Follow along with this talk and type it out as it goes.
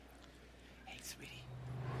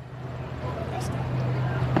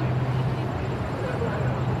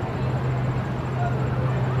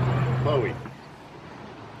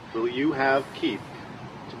you have Keith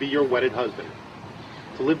to be your wedded husband,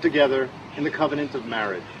 to live together in the covenant of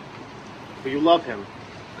marriage. Will you love him,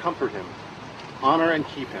 comfort him, honor and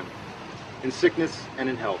keep him, in sickness and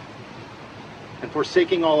in health, and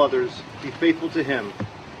forsaking all others, be faithful to him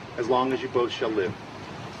as long as you both shall live?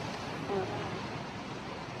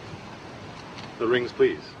 The rings,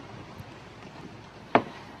 please.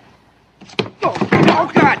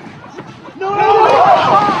 Oh, God! No!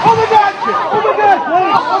 Oh, my God! Oh, my God!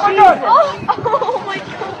 Oh, my God! Oh my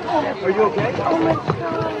God! Are you okay? Oh, my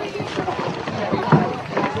God!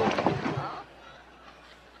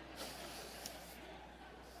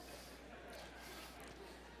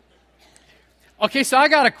 Okay, so I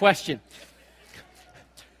got a question.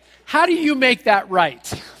 How do you make that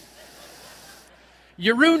right?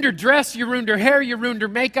 You ruined her dress, you ruined her hair, you ruined her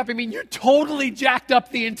makeup. I mean, you totally jacked up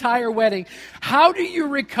the entire wedding. How do you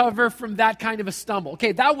recover from that kind of a stumble?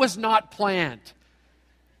 Okay, that was not planned.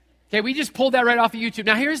 Okay, we just pulled that right off of YouTube.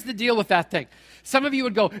 Now, here's the deal with that thing. Some of you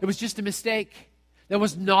would go, it was just a mistake. That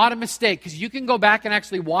was not a mistake, because you can go back and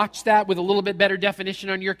actually watch that with a little bit better definition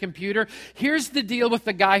on your computer. Here's the deal with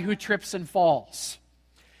the guy who trips and falls.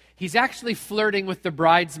 He's actually flirting with the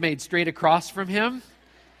bridesmaid straight across from him.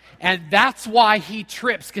 And that's why he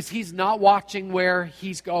trips, because he's not watching where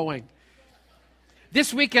he's going.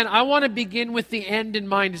 This weekend, I want to begin with the end in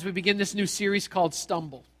mind as we begin this new series called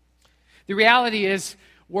Stumble. The reality is,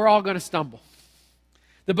 we're all going to stumble.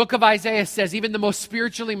 The book of Isaiah says even the most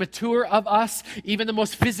spiritually mature of us, even the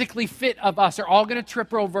most physically fit of us are all going to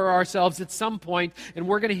trip over ourselves at some point, and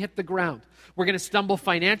we're going to hit the ground. We're going to stumble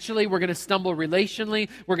financially. We're going to stumble relationally.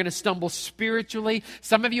 We're going to stumble spiritually.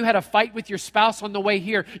 Some of you had a fight with your spouse on the way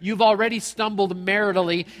here. You've already stumbled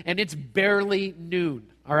maritally, and it's barely noon,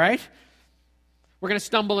 all right? We're going to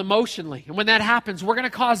stumble emotionally. And when that happens, we're going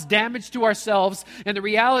to cause damage to ourselves. And the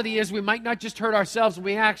reality is we might not just hurt ourselves,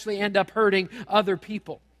 we actually end up hurting other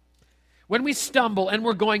people. When we stumble, and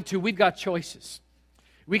we've got choices.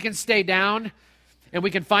 We can stay down, and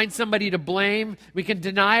we can find somebody to blame. We can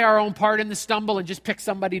deny our own part in the stumble and just pick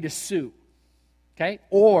somebody to sue. Okay?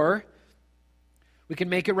 Or we can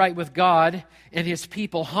make it right with God and His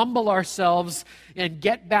people, humble ourselves, and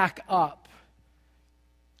get back up.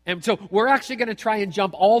 And so we're actually going to try and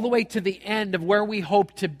jump all the way to the end of where we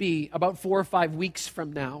hope to be about 4 or 5 weeks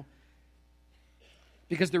from now.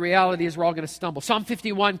 Because the reality is we're all going to stumble. Psalm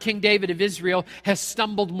 51, King David of Israel has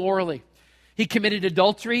stumbled morally. He committed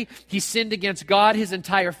adultery. He sinned against God, his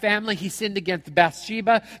entire family. He sinned against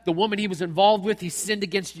Bathsheba, the woman he was involved with. He sinned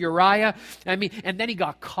against Uriah. And then he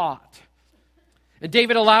got caught. And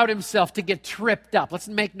David allowed himself to get tripped up. Let's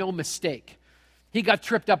make no mistake. He got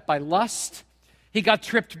tripped up by lust. He got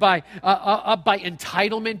tripped by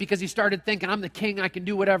entitlement because he started thinking, I'm the king, I can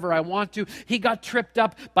do whatever I want to. He got tripped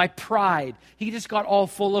up by pride. He just got all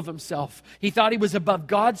full of himself. He thought he was above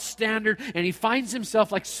God's standard, and he finds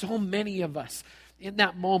himself like so many of us in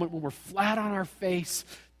that moment when we're flat on our face,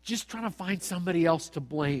 just trying to find somebody else to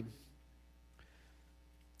blame.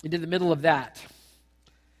 And in the middle of that,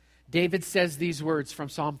 David says these words from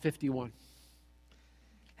Psalm 51.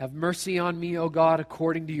 Have mercy on me, O God,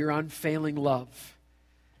 according to your unfailing love.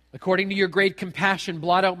 According to your great compassion,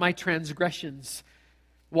 blot out my transgressions.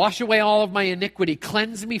 Wash away all of my iniquity.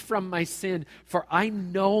 Cleanse me from my sin, for I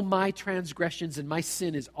know my transgressions, and my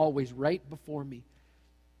sin is always right before me.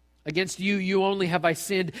 Against you, you only have I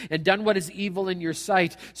sinned and done what is evil in your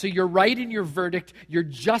sight. So you're right in your verdict. You're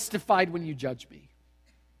justified when you judge me.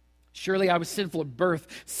 Surely I was sinful at birth,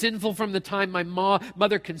 sinful from the time my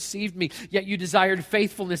mother conceived me. Yet you desired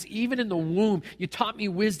faithfulness even in the womb. You taught me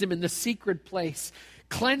wisdom in the secret place.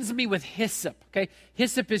 Cleanse me with hyssop, okay?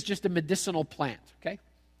 Hyssop is just a medicinal plant, okay?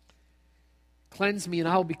 Cleanse me and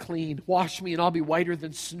I'll be clean. Wash me and I'll be whiter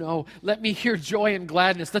than snow. Let me hear joy and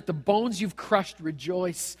gladness. Let the bones you've crushed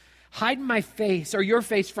rejoice. Hide my face or your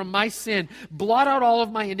face from my sin. Blot out all of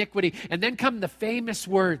my iniquity. And then come the famous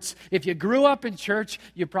words. If you grew up in church,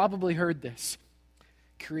 you probably heard this.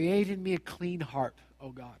 Create in me a clean heart,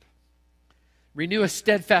 O God. Renew a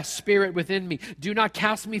steadfast spirit within me. Do not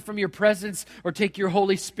cast me from your presence or take your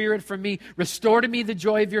Holy Spirit from me. Restore to me the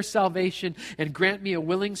joy of your salvation and grant me a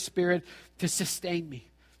willing spirit to sustain me.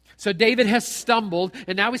 So David has stumbled,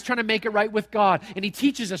 and now he's trying to make it right with God. And he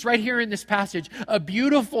teaches us right here in this passage a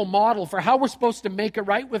beautiful model for how we're supposed to make it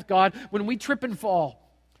right with God when we trip and fall.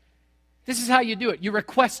 This is how you do it. You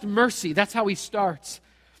request mercy. That's how he starts.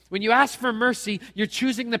 When you ask for mercy, you're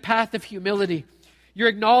choosing the path of humility. You're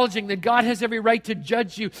acknowledging that God has every right to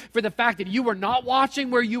judge you for the fact that you were not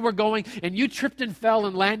watching where you were going, and you tripped and fell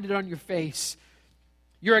and landed on your face.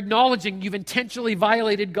 You're acknowledging you've intentionally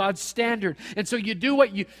violated God's standard. And so you do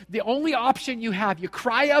the only option you have, you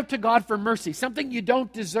cry out to God for mercy, something you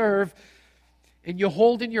don't deserve, and you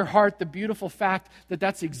hold in your heart the beautiful fact that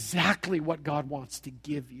that's exactly what God wants to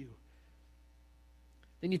give you.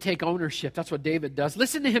 Then you take ownership. That's what David does.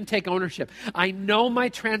 Listen to him take ownership. I know my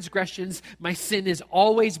transgressions, my sin is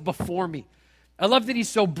always before me. I love that he's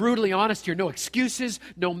so brutally honest here. No excuses,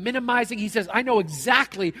 no minimizing. He says, I know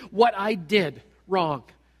exactly what I did wrong.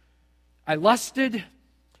 I lusted,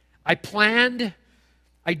 I planned,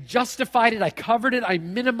 I justified it, I covered it, I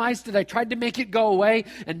minimized it, I tried to make it go away,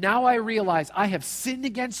 and now I realize I have sinned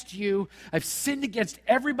against you, I've sinned against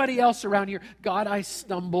everybody else around here. God, I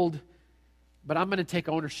stumbled, but I'm going to take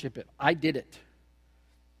ownership of it. I did it.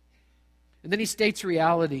 And then he states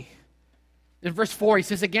reality. In verse 4, he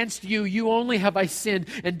says, against you, you only have I sinned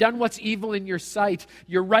and done what's evil in your sight.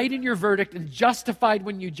 You're right in your verdict and justified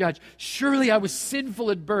when you judge. Surely I was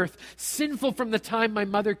sinful at birth, sinful from the time my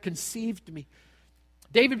mother conceived me.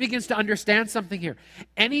 David begins to understand something here.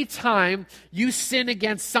 Anytime you sin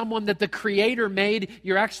against someone that the Creator made,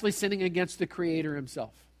 you're actually sinning against the Creator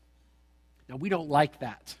himself. Now, we don't like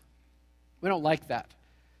that. We don't like that.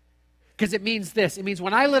 Because it means this. It means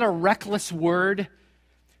when I let a reckless word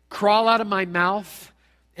crawl out of my mouth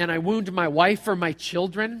and I wound my wife or my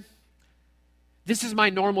children, this is my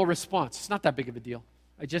normal response. It's not that big of a deal.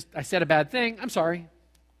 I said a bad thing. I'm sorry.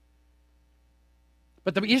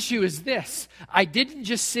 But the issue is this. I didn't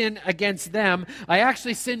just sin against them. I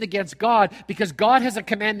actually sinned against God because God has a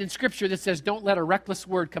command in Scripture that says, don't let a reckless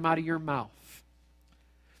word come out of your mouth.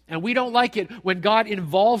 And we don't like it when God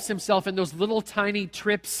involves himself in those little tiny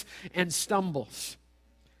trips and stumbles.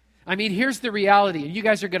 I mean, here's the reality, and you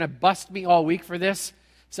guys are going to bust me all week for this,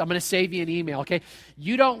 so I'm going to save you an email, okay?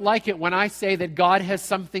 You don't like it when I say that God has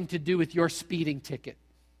something to do with your speeding ticket.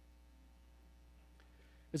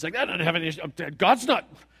 It's like, that doesn't have any issue. God's not.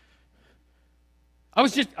 I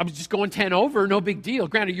was just going 10 over, no big deal.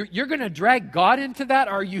 Granted, you're going to drag God into that?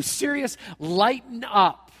 Are you serious? Lighten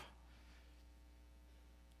up.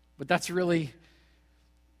 But that's really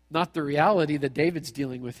not the reality that David's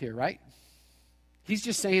dealing with here, right? He's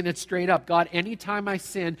just saying it straight up. God, anytime I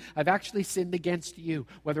sin, I've actually sinned against you,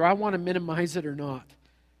 whether I want to minimize it or not.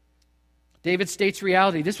 David states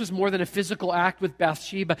reality. This was more than a physical act with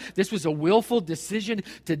Bathsheba. This was a willful decision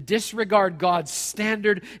to disregard God's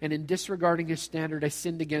standard, and in disregarding his standard, I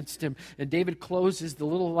sinned against him. And David closes the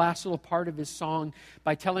last little part of his song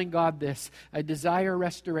by telling God this: I desire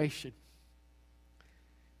restoration.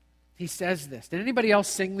 He says this. Did anybody else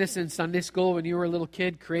sing this in Sunday school when you were a little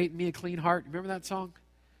kid? Create me a clean heart. Remember that song?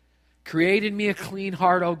 Create in me a clean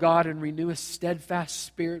heart, O God, and renew a steadfast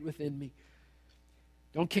spirit within me.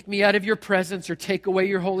 Don't kick me out of your presence or take away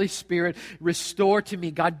your Holy Spirit. Restore to me.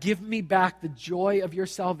 God, give me back the joy of your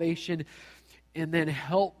salvation, and then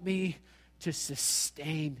help me to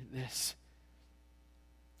sustain this.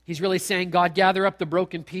 He's really saying, God, gather up the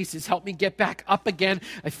broken pieces. Help me get back up again.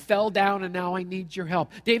 I fell down and now I need your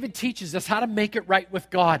help. David teaches us how to make it right with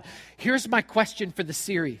God. Here's my question for the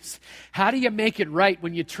series. How do you make it right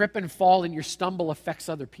when you trip and fall and your stumble affects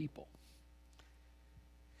other people?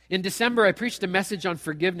 In December, I preached a message on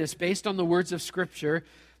forgiveness based on the words of Scripture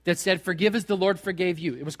that said, forgive as the Lord forgave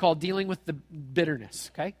you. It was called Dealing with the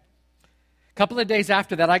Bitterness, okay? A couple of days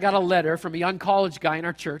after that, I got a letter from a young college guy in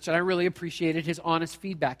our church, and I really appreciated his honest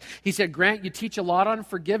feedback. He said, Grant, you teach a lot on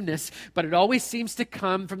forgiveness, but it always seems to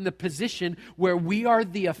come from the position where we are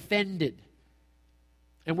the offended,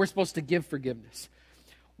 and we're supposed to give forgiveness.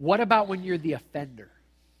 What about when you're the offender?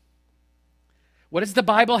 What does the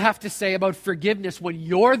Bible have to say about forgiveness when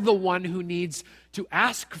you're the one who needs to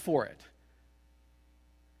ask for it?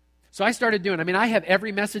 So I started doing, I have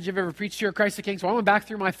every message I've ever preached here at Christ the King, so I went back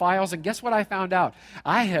through my files, and guess what I found out?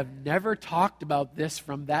 I have never talked about this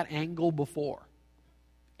from that angle before.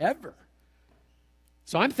 Ever.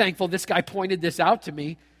 So I'm thankful this guy pointed this out to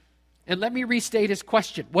me. And let me restate his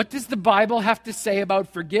question. What does the Bible have to say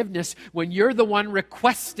about forgiveness when you're the one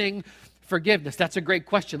requesting forgiveness? That's a great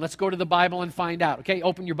question. Let's go to the Bible and find out. Okay,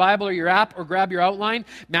 open your Bible or your app or grab your outline.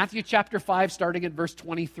 Matthew chapter 5, starting at verse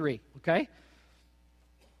 23. Okay?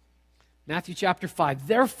 Matthew chapter 5.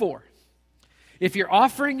 Therefore, if you're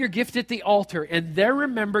offering your gift at the altar and there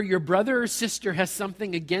remember your brother or sister has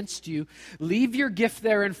something against you, leave your gift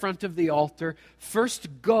there in front of the altar. First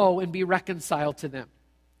go and be reconciled to them,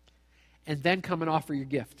 and then come and offer your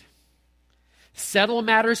gift. Settle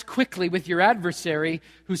matters quickly with your adversary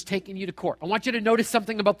who's taking you to court. I want you to notice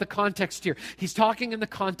something about the context here. He's talking in the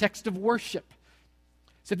context of worship.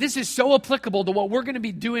 So this is so applicable to what we're going to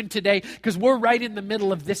be doing today because we're right in the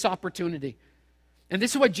middle of this opportunity. And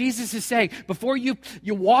this is what Jesus is saying. Before you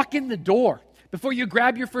walk in the door, before you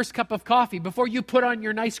grab your first cup of coffee, before you put on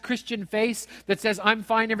your nice Christian face that says, I'm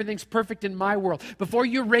fine, everything's perfect in my world, before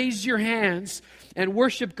you raise your hands and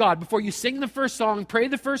worship God, before you sing the first song, pray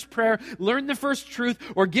the first prayer, learn the first truth,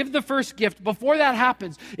 or give the first gift, before that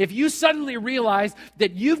happens, if you suddenly realize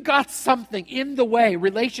that you've got something in the way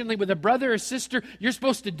relationally with a brother or sister, you're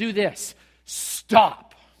supposed to do this.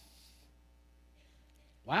 Stop.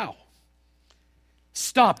 Wow.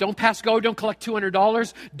 Stop. Don't pass go. Don't collect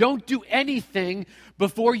 $200. Don't do anything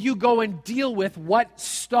before you go and deal with what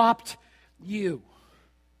stopped you.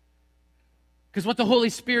 Because what the Holy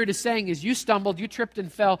Spirit is saying is you stumbled, you tripped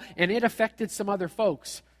and fell, and it affected some other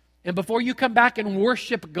folks. And before you come back and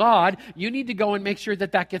worship God, you need to go and make sure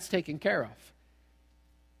that that gets taken care of.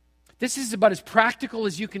 This is about as practical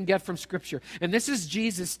as you can get from Scripture. And this is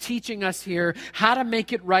Jesus teaching us here how to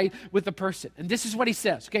make it right with a person. And this is what he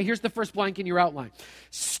says. Okay, here's the first blank in your outline.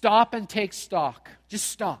 Stop and take stock. Just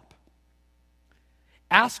stop.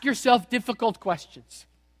 Ask yourself difficult questions.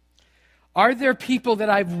 Are there people that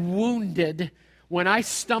I've wounded when I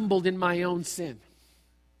stumbled in my own sin?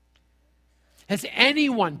 Has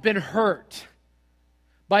anyone been hurt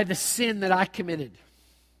by the sin that I committed?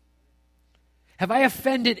 Have I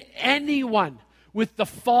offended anyone with the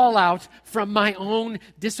fallout from my own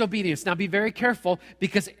disobedience? Now be very careful,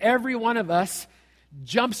 because every one of us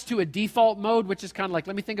jumps to a default mode, which is kind of like,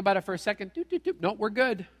 let me think about it for a second. No, we're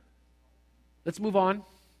good. Let's move on.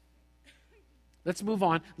 Let's move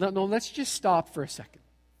on. No, let's just stop for a second.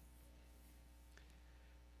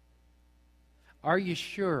 Are you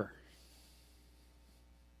sure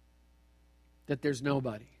that there's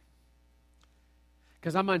nobody?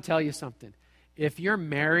 Because I'm going to tell you something. If you're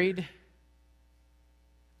married,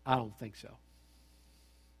 I don't think so.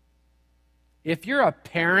 If you're a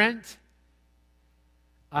parent,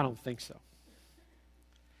 I don't think so.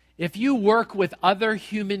 If you work with other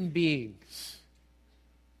human beings,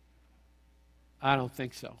 I don't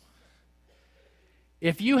think so.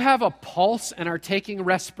 If you have a pulse and are taking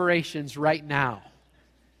respirations right now,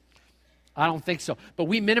 I don't think so. But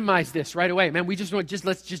we minimize this right away. Man, we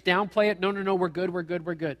let's just downplay it. No, we're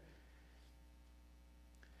good.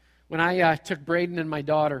 When I took Braden and my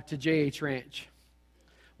daughter to JH Ranch,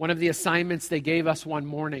 one of the assignments they gave us one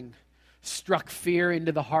morning struck fear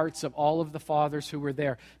into the hearts of all of the fathers who were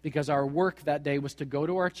there, because our work that day was to go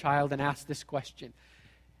to our child and ask this question: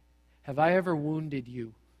 have I ever wounded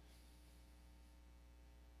you?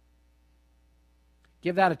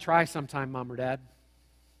 Give that a try sometime, Mom or Dad.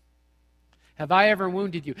 Have I ever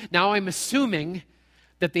wounded you? Now I'm assuming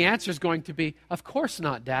that the answer is going to be, of course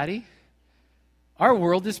not, Daddy. Our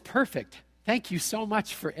world is perfect. Thank you so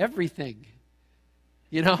much for everything.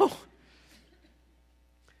 You know?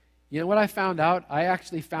 You know what I found out? I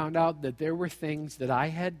actually found out that there were things that I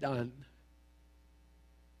had done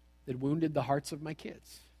that wounded the hearts of my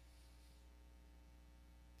kids.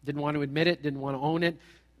 Didn't want to admit it, didn't want to own it,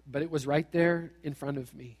 but it was right there in front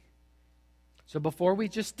of me. So before we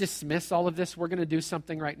just dismiss all of this, we're going to do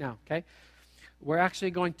something right now, okay? We're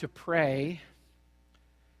actually going to pray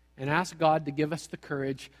and ask God to give us the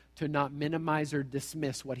courage to not minimize or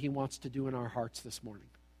dismiss what He wants to do in our hearts this morning.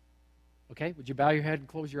 Okay? Would you bow your head and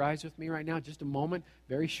close your eyes with me right now? Just a moment.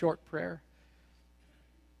 Very short prayer.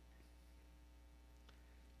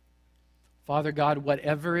 Father God,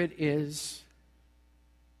 whatever it is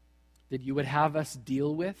that you would have us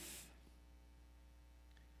deal with,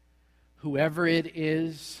 whoever it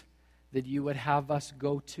is that you would have us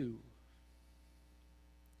go to,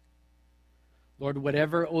 Lord,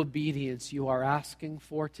 whatever obedience you are asking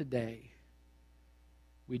for today,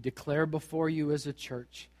 we declare before you as a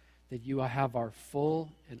church that you have our full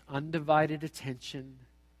and undivided attention,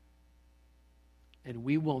 and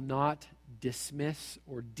we will not dismiss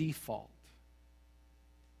or default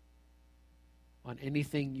on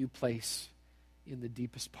anything you place in the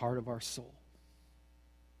deepest part of our soul.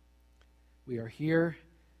 We are here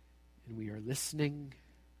and we are listening.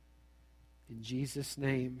 In Jesus'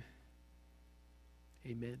 name,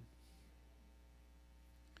 amen.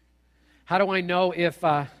 How do I know if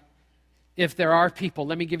there are people?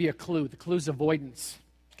 Let me give you a clue. The clue is avoidance,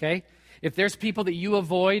 okay? If there's people that you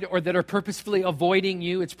avoid or that are purposefully avoiding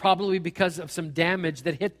you, it's probably because of some damage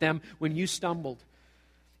that hit them when you stumbled.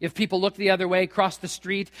 If people look the other way, cross the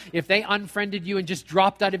street, if they unfriended you and just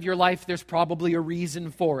dropped out of your life, there's probably a reason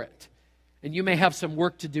for it. And you may have some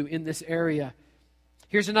work to do in this area.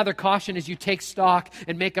 Here's another caution as you take stock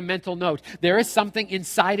and make a mental note. There is something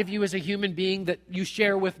inside of you as a human being that you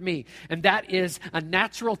share with me, and that is a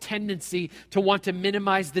natural tendency to want to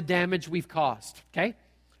minimize the damage we've caused, okay?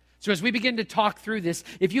 So as we begin to talk through this,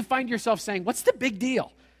 if you find yourself saying, what's the big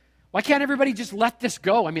deal? Why can't everybody just let this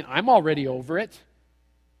go? I mean, I'm already over it.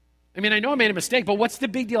 I mean, I know I made a mistake, but what's the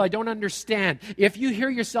big deal? I don't understand. If you hear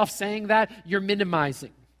yourself saying that, you're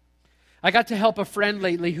minimizing. I got to help a friend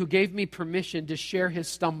lately who gave me permission to share his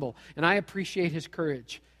stumble, and I appreciate his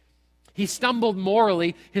courage. He stumbled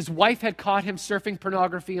morally. His wife had caught him surfing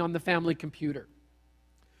pornography on the family computer.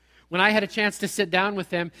 When I had a chance to sit down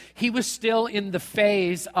with him, he was still in the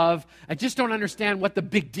phase of, I just don't understand what the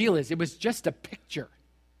big deal is. It was just a picture.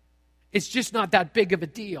 It's just not that big of a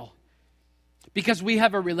deal. Because we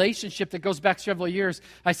have a relationship that goes back several years.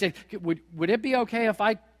 I said, would it be okay if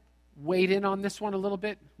I weighed in on this one a little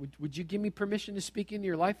bit? Would you give me permission to speak into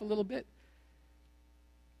your life a little bit?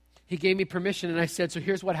 He gave me permission, and I said, so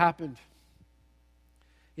here's what happened.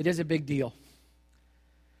 It is a big deal.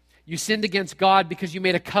 You sinned against God because you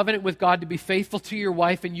made a covenant with God to be faithful to your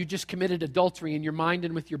wife, and you just committed adultery in your mind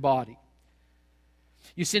and with your body.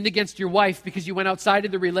 You sinned against your wife because you went outside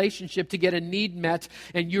of the relationship to get a need met,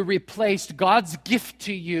 and you replaced God's gift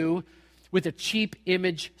to you with a cheap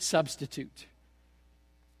image substitute.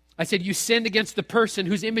 I said, you sinned against the person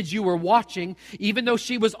whose image you were watching, even though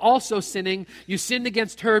she was also sinning. You sinned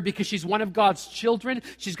against her because she's one of God's children.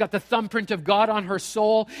 She's got the thumbprint of God on her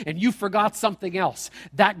soul, and you forgot something else.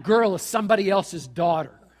 That girl is somebody else's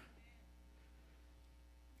daughter.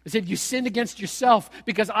 I said, you sinned against yourself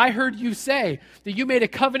because I heard you say that you made a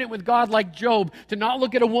covenant with God like Job to not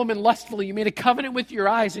look at a woman lustfully. You made a covenant with your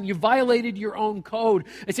eyes and you violated your own code.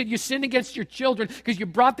 I said, you sinned against your children because you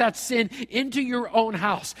brought that sin into your own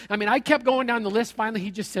house. I mean, I kept going down the list. Finally, he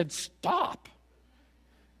just said, stop.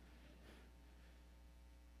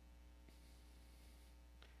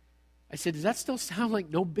 I said, does that still sound like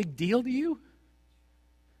no big deal to you?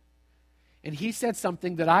 And he said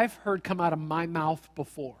something that I've heard come out of my mouth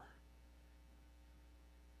before.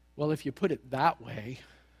 Well, if you put it that way,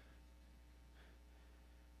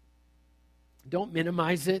 don't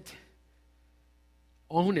minimize it.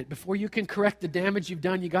 Own it. Before you can correct the damage you've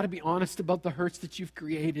done, you got to be honest about the hurts that you've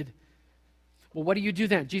created. Well, what do you do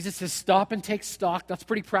then? Jesus says, stop and take stock. That's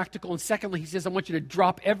pretty practical. And secondly, he says, I want you to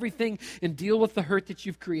drop everything and deal with the hurt that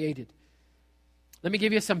you've created. Let me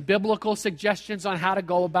give you some biblical suggestions on how to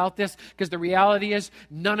go about this, because the reality is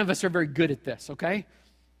none of us are very good at this, okay?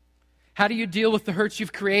 How do you deal with the hurts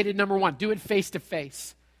you've created? Number one, do it face to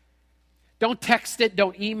face. Don't text it,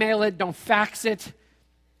 don't email it, don't fax it.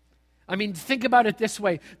 I mean, think about it this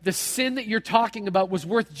way. The sin that you're talking about was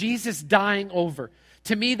worth Jesus dying over.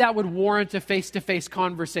 To me, that would warrant a face-to-face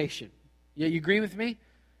conversation. Yeah, you agree with me?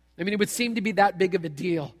 I mean, it would seem to be that big of a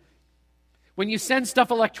deal. When you send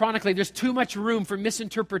stuff electronically, there's too much room for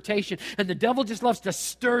misinterpretation, and the devil just loves to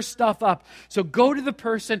stir stuff up. So go to the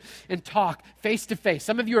person and talk face to face.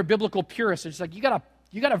 Some of you are biblical purists. It's like, you got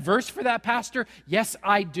a verse for that, Pastor? Yes,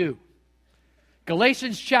 I do.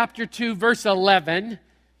 Galatians chapter 2, verse 11.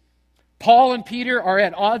 Paul and Peter are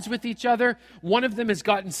at odds with each other. One of them has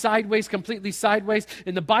gotten sideways, completely sideways.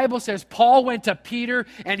 And the Bible says Paul went to Peter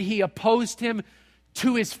and he opposed him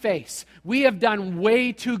to his face. We have done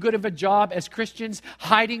way too good of a job as Christians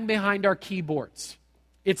hiding behind our keyboards.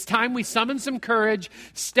 It's time we summoned some courage,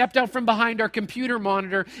 stepped out from behind our computer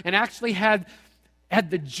monitor, and actually had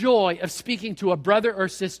the joy of speaking to a brother or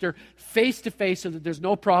sister face to face so that there's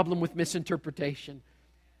no problem with misinterpretation.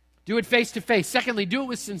 Do it face to face. Secondly, do it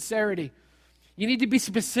with sincerity. You need to be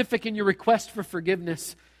specific in your request for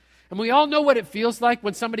forgiveness. And we all know what it feels like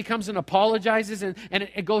when somebody comes and apologizes and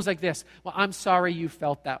it goes like this. Well, I'm sorry you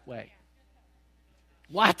felt that way.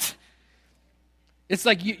 What? It's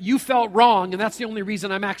like you felt wrong and that's the only reason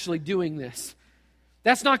I'm actually doing this.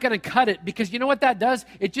 That's not going to cut it, because you know what that does?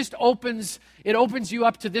 It just opens you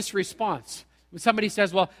up to this response. When somebody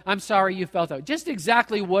says, well, I'm sorry you felt that way. Just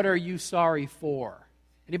exactly what are you sorry for?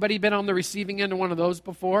 Anybody been on the receiving end of one of those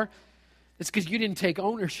before? It's because you didn't take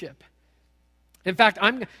ownership. In fact,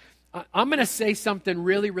 I'm going to say something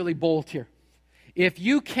really, really bold here. If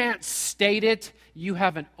you can't state it, you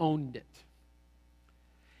haven't owned it.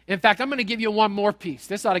 In fact, I'm going to give you one more piece.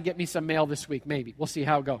 This ought to get me some mail this week, maybe. We'll see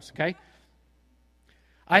how it goes, okay?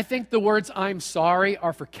 I think the words I'm sorry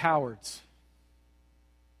are for cowards.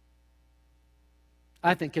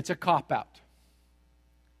 I think it's a cop-out.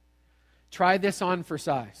 Try this on for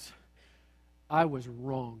size. I was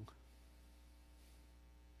wrong.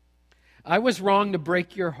 I was wrong to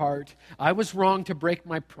break your heart. I was wrong to break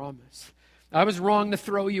my promise. I was wrong to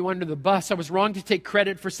throw you under the bus. I was wrong to take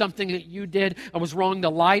credit for something that you did. I was wrong to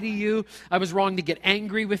lie to you. I was wrong to get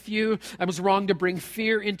angry with you. I was wrong to bring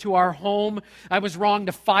fear into our home. I was wrong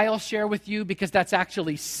to file share with you, because that's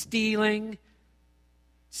actually stealing.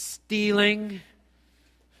 Stealing.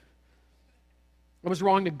 I was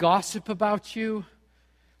wrong to gossip about you.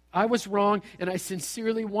 I was wrong, and I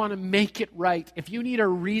sincerely want to make it right. If you need a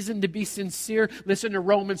reason to be sincere, listen to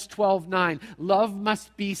Romans 12:9. Love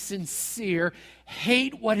must be sincere.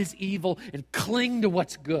 Hate what is evil and cling to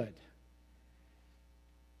what's good.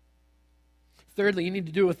 Thirdly, you need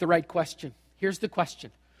to do it with the right question. Here's the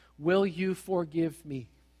question. Will you forgive me?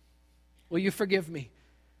 Will you forgive me?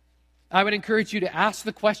 I would encourage you to ask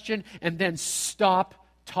the question and then stop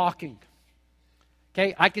talking.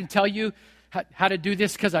 Okay, I can tell you how to do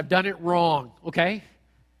this because I've done it wrong, okay?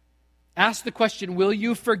 Ask the question, will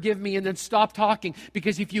you forgive me? And then stop talking.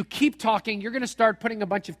 Because if you keep talking, you're going to start putting a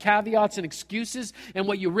bunch of caveats and excuses. And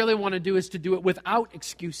what you really want to do is to do it without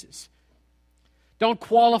excuses. Don't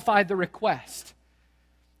qualify the request.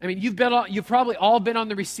 I mean, you've probably all been on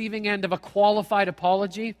the receiving end of a qualified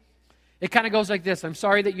apology. It kind of goes like this. I'm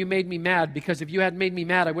sorry that you made me mad, because if you hadn't made me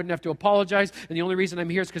mad, I wouldn't have to apologize. And the only reason I'm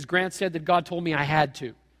here is because Grant said that God told me I had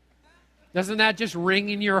to. Doesn't that just ring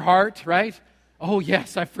in your heart, right? Oh,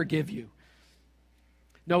 yes, I forgive you.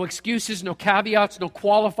 No excuses, no caveats, no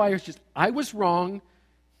qualifiers, just, I was wrong.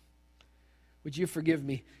 Would you forgive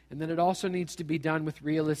me? And then it also needs to be done with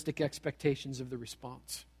realistic expectations of the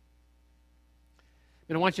response.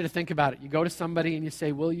 And I want you to think about it. You go to somebody and you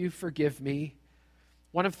say, will you forgive me?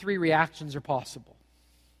 One of three reactions are possible.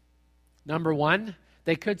 Number one,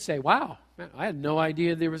 they could say, wow, man, I had no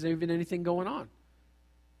idea there was even anything going on.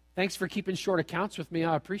 Thanks for keeping short accounts with me.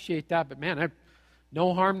 I appreciate that. But man,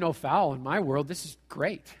 no harm, no foul in my world. This is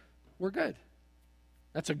great. We're good.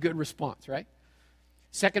 That's a good response, right?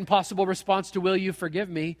 Second possible response to will you forgive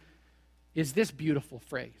me is this beautiful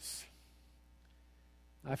phrase.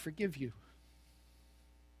 I forgive you.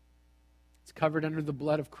 It's covered under the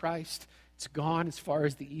blood of Christ. It's gone as far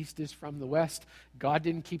as the east is from the west. God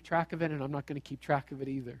didn't keep track of it, and I'm not going to keep track of it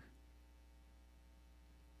either.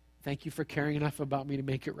 Thank you for caring enough about me to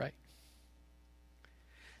make it right.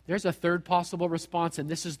 There's a third possible response, and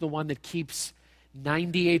this is the one that keeps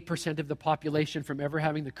 98% of the population from ever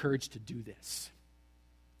having the courage to do this.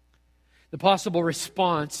 The possible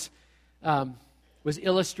response was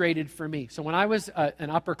illustrated for me. So when I was an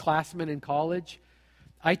upperclassman in college,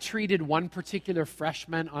 I treated one particular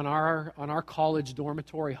freshman on our college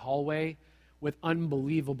dormitory hallway with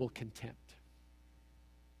unbelievable contempt.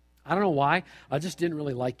 I don't know why. I just didn't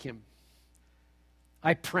really like him.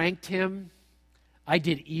 I pranked him. I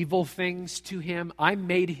did evil things to him. I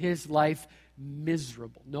made his life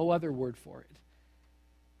miserable. No other word for it.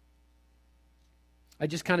 I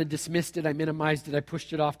just kind of dismissed it. I minimized it. I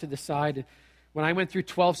pushed it off to the side. When I went through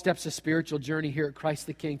 12 steps of spiritual journey here at Christ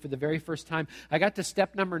the King for the very first time, I got to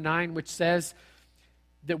step number 9, which says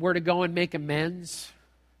that we're to go and make amends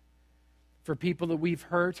for people that we've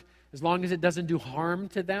hurt, as long as it doesn't do harm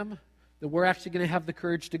to them, that we're actually going to have the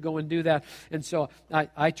courage to go and do that. And so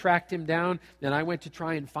I tracked him down, and I went to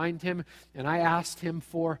try and find him, and I asked him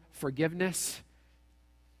for forgiveness,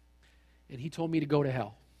 and he told me to go to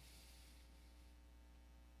hell.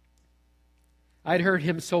 I'd hurt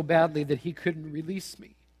him so badly that he couldn't release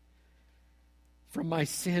me from my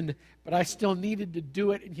sin, but I still needed to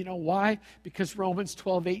do it. And you know why? Because Romans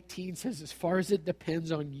 12:18 says, as far as it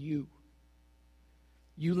depends on you,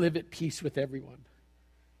 you live at peace with everyone.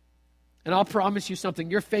 And I'll promise you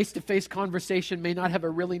something. Your face-to-face conversation may not have a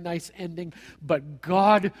really nice ending, but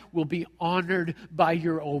God will be honored by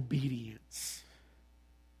your obedience.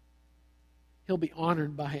 He'll be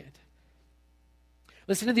honored by it.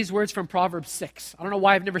 Listen to these words from Proverbs 6. I don't know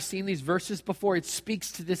why I've never seen these verses before. It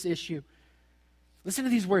speaks to this issue. Listen to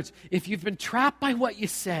these words. If you've been trapped by what you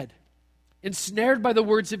said, ensnared by the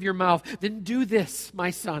words of your mouth, then do this,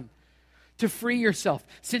 my son, to free yourself.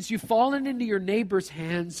 Since you've fallen into your neighbor's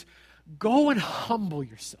hands, go and humble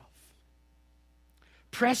yourself.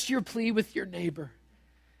 Press your plea with your neighbor.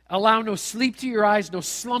 Allow no sleep to your eyes, no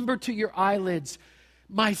slumber to your eyelids.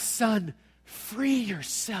 My son, free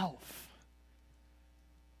yourself.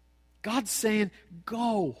 God's saying,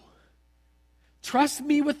 go. Trust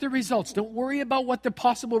me with the results. Don't worry about what the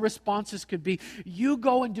possible responses could be. You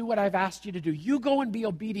go and do what I've asked you to do. You go and be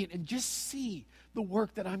obedient and just see the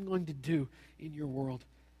work that I'm going to do in your world.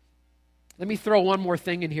 Let me throw one more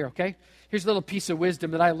thing in here, okay? Here's a little piece of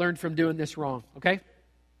wisdom that I learned from doing this wrong, okay?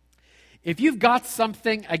 If you've got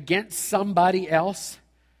something against somebody else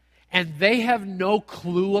and they have no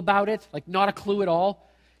clue about it, like not a clue at all,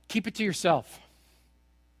 keep it to yourself.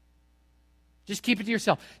 Just keep it to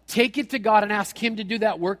yourself. Take it to God and ask Him to do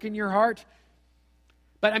that work in your heart.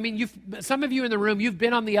 But I mean, some of you in the room, you've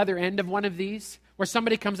been on the other end of one of these, where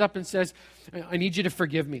somebody comes up and says, I need you to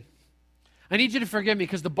forgive me. I need you to forgive me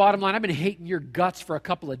because the bottom line, I've been hating your guts for a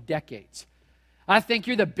couple of decades. I think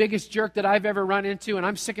you're the biggest jerk that I've ever run into, and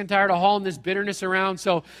I'm sick and tired of hauling this bitterness around,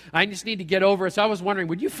 so I just need to get over it. So I was wondering,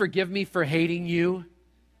 would you forgive me for hating you?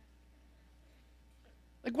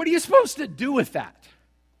 Like, what are you supposed to do with that?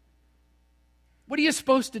 What are you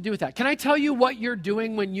supposed to do with that? Can I tell you what you're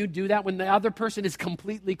doing when you do that, when the other person is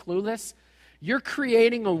completely clueless? You're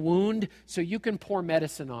creating a wound so you can pour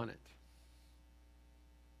medicine on it.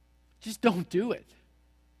 Just don't do it.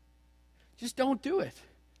 Just don't do it.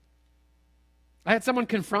 I had someone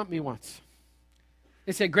confront me once.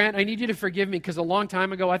 They said, Grant, I need you to forgive me because a long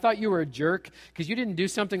time ago I thought you were a jerk because you didn't do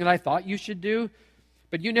something that I thought you should do,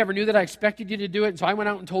 but you never knew that I expected you to do it, and so I went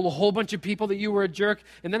out and told a whole bunch of people that you were a jerk,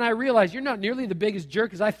 and then I realized you're not nearly the biggest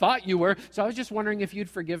jerk as I thought you were, so I was just wondering if you'd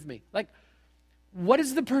forgive me. Like, what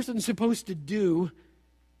is the person supposed to do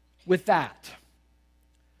with that?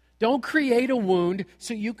 Don't create a wound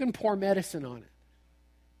so you can pour medicine on it.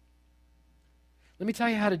 Let me tell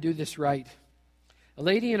you how to do this right. A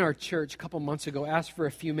lady in our church a couple months ago asked for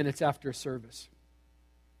a few minutes after a service.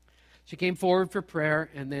 She came forward for prayer,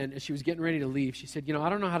 and then as she was getting ready to leave, she said, I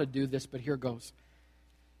don't know how to do this, but here goes.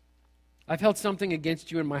 I've held something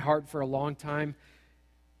against you in my heart for a long time,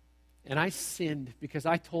 and I sinned because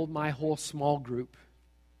I told my whole small group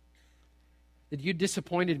that you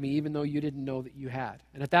disappointed me even though you didn't know that you had.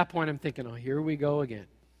 And at that point, I'm thinking, here we go again.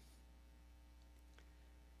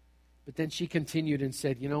 But then she continued and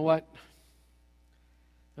said, you know what?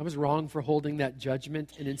 I was wrong for holding that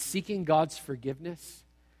judgment, and in seeking God's forgiveness,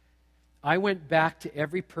 I went back to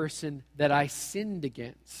every person that I sinned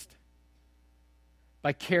against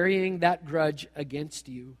by carrying that grudge against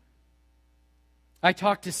you. I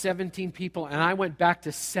talked to 17 people, and I went back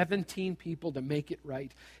to 17 people to make it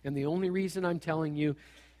right. And the only reason I'm telling you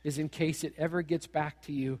is in case it ever gets back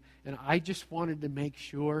to you. And I just wanted to make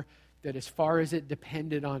sure that as far as it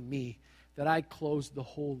depended on me, that I closed the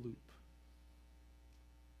whole loop.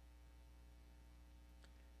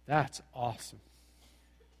 That's awesome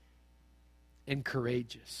and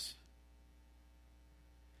courageous.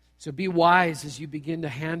 So be wise as you begin to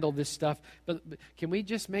handle this stuff. But can we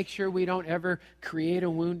just make sure we don't ever create a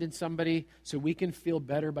wound in somebody so we can feel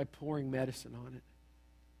better by pouring medicine on it?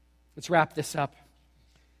 Let's wrap this up.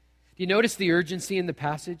 Do you notice the urgency in the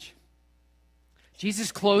passage?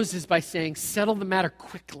 Jesus closes by saying, settle the matter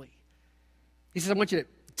quickly. He says, I want you to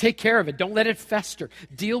take care of it. Don't let it fester.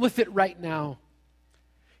 Deal with it right now.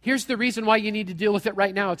 Here's the reason why you need to deal with it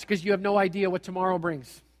right now. It's because you have no idea what tomorrow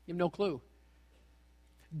brings. You have no clue.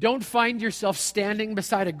 Don't find yourself standing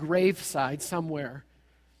beside a graveside somewhere,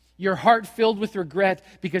 your heart filled with regret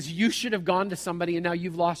because you should have gone to somebody and now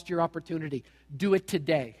you've lost your opportunity. Do it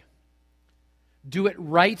today. Do it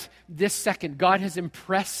right this second. God has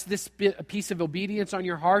impressed this a piece of obedience on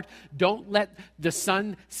your heart. Don't let the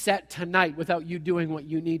sun set tonight without you doing what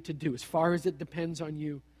you need to do, as far as it depends on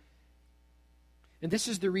you. And this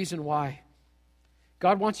is the reason why.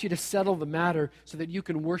 God wants you to settle the matter so that you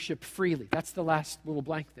can worship freely. That's the last little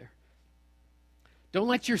blank there. Don't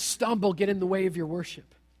let your stumble get in the way of your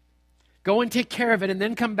worship. Go and take care of it and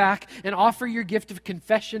then come back and offer your gift of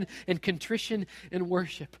confession and contrition and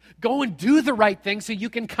worship. Go and do the right thing so you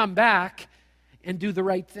can come back and do the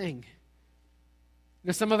right thing.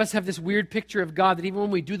 Now, some of us have this weird picture of God that even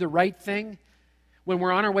when we do the right thing, when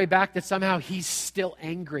we're on our way back, that somehow He's still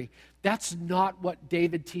angry. That's not what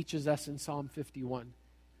David teaches us in Psalm 51.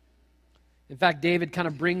 In fact, David kind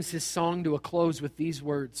of brings his song to a close with these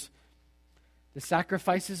words. The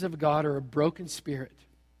sacrifices of God are a broken spirit,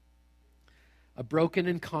 a broken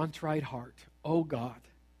and contrite heart. O God,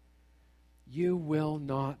 you will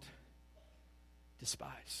not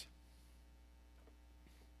despise.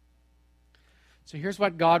 So here's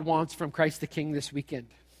what God wants from Christ the King this weekend.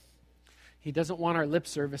 He doesn't want our lip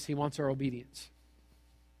service, He wants our obedience.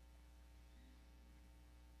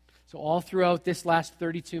 So all throughout this last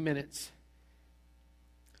 32 minutes,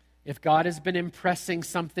 if God has been impressing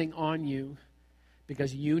something on you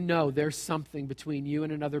because you know there's something between you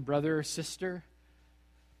and another brother or sister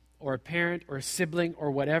or a parent or a sibling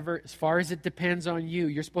or whatever, as far as it depends on you,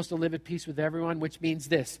 you're supposed to live at peace with everyone, which means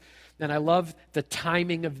this. And I love the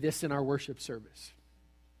timing of this in our worship service.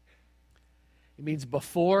 It means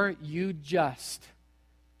before you just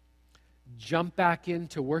jump back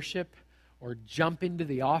into worship or jump into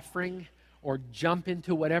the offering or jump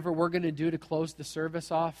into whatever we're going to do to close the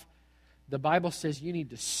service off, the Bible says you need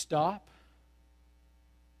to stop.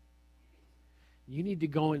 You need to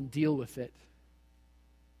go and deal with it.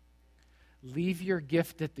 Leave your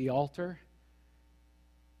gift at the altar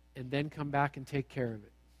and then come back and take care of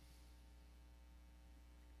it.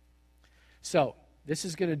 So, this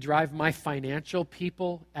is going to drive my financial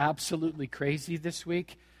people absolutely crazy this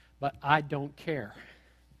week, but I don't care.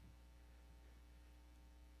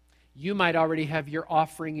 You might already have your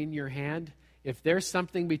offering in your hand. If there's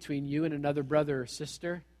something between you and another brother or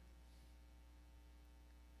sister,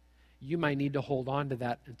 you might need to hold on to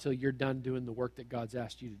that until you're done doing the work that God's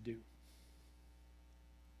asked you to do.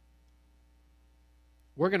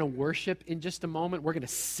 We're going to worship in just a moment. We're going to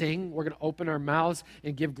sing. We're going to open our mouths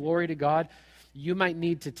and give glory to God. You might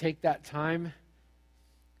need to take that time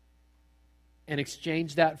and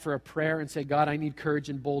exchange that for a prayer and say, God, I need courage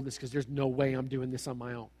and boldness because there's no way I'm doing this on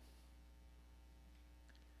my own.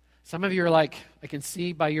 Some of you are like, I can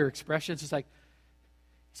see by your expressions, it's like,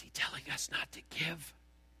 is he telling us not to give?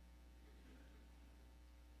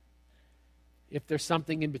 If there's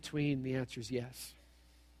something in between, the answer is yes.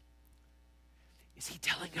 Is he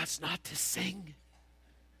telling us not to sing?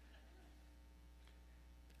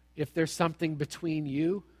 If there's something between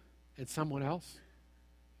you and someone else,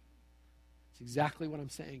 it's exactly what I'm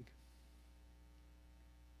saying.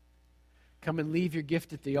 Come and leave your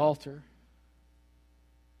gift at the altar.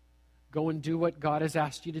 Go and do what God has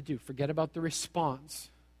asked you to do. Forget about the response.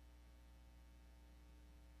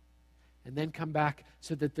 And then come back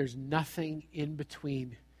so that there's nothing in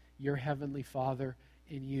between your Heavenly Father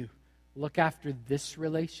and you. Look after this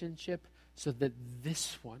relationship so that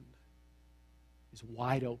this one is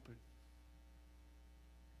wide open.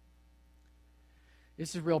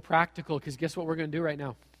 This is real practical because guess what we're going to do right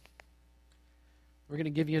now? We're going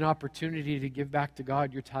to give you an opportunity to give back to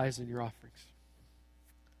God your tithes and your offerings.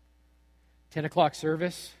 10 o'clock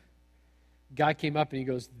service, guy came up and he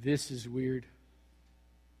goes, this is weird.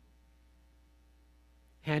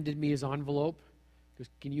 Handed me his envelope. Goes,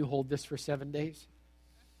 can you hold this for 7 days?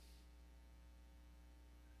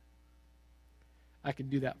 I can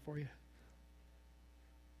do that for you.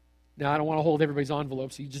 Now, I don't want to hold everybody's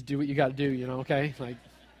envelope, so you just do what you got to do, you know, okay? Like,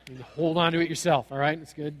 you hold on to it yourself, all right?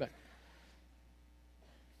 It's good, but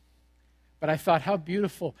I thought, how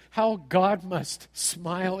beautiful, how God must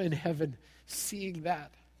smile in heaven seeing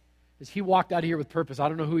that. As he walked out of here with purpose. I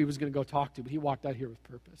don't know who he was going to go talk to, but he walked out here with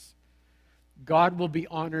purpose. God will be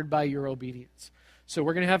honored by your obedience. So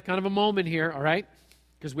we're going to have kind of a moment here, all right?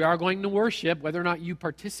 Because we are going to worship. Whether or not you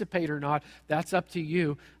participate or not, that's up to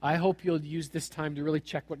you. I hope you'll use this time to really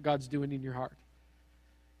check what God's doing in your heart.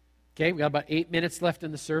 Okay, we got about 8 minutes left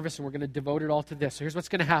in the service, and we're going to devote it all to this. So here's what's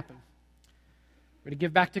going to happen. We're going to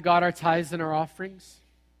give back to God our tithes and our offerings.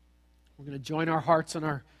 We're going to join our hearts and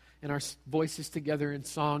our voices together in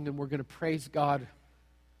song, and we're going to praise God,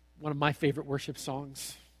 one of my favorite worship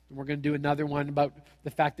songs. And we're going to do another one about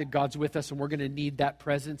the fact that God's with us, and we're going to need that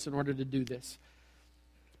presence in order to do this.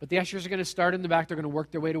 But the ushers are going to start in the back. They're going to work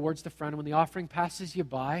their way towards the front. And when the offering passes you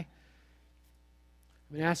by, I'm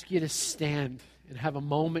going to ask you to stand and have a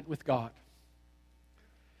moment with God.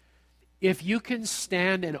 If you can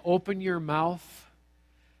stand and open your mouth,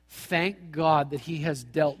 thank God that He has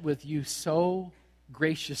dealt with you so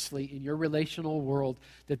graciously in your relational world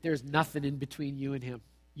that there's nothing in between you and Him.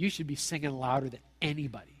 You should be singing louder than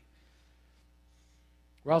anybody.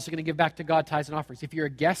 We're also going to give back to God tithes and offerings. If you're a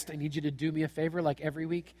guest, I need you to do me a favor like every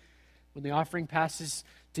week. When the offering passes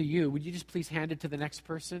to you, would you just please hand it to the next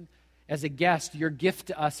person? As a guest, your gift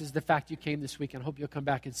to us is the fact you came this week, and I hope you'll come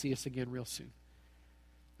back and see us again real soon.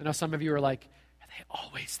 I know some of you are like, are they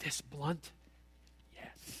always this blunt?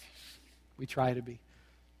 Yes, we try to be.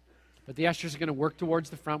 But the ushers are going to work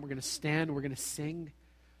towards the front. We're going to stand. We're going to sing.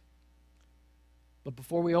 But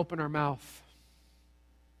before we open our mouth,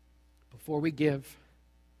 before we give,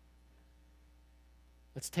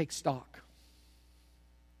 let's take stock.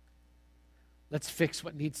 Let's fix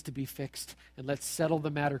what needs to be fixed, and let's settle the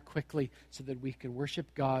matter quickly so that we can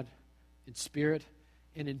worship God in spirit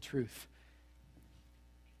and in truth.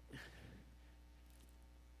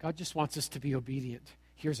 God just wants us to be obedient.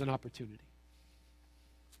 Here's an opportunity.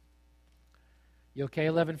 You okay,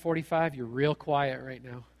 11:45? You're real quiet right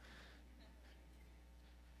now.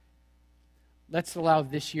 Let's allow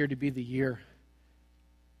this year to be the year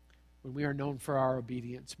when we are known for our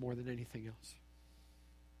obedience more than anything else.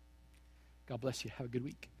 God bless you. Have a good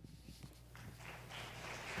week.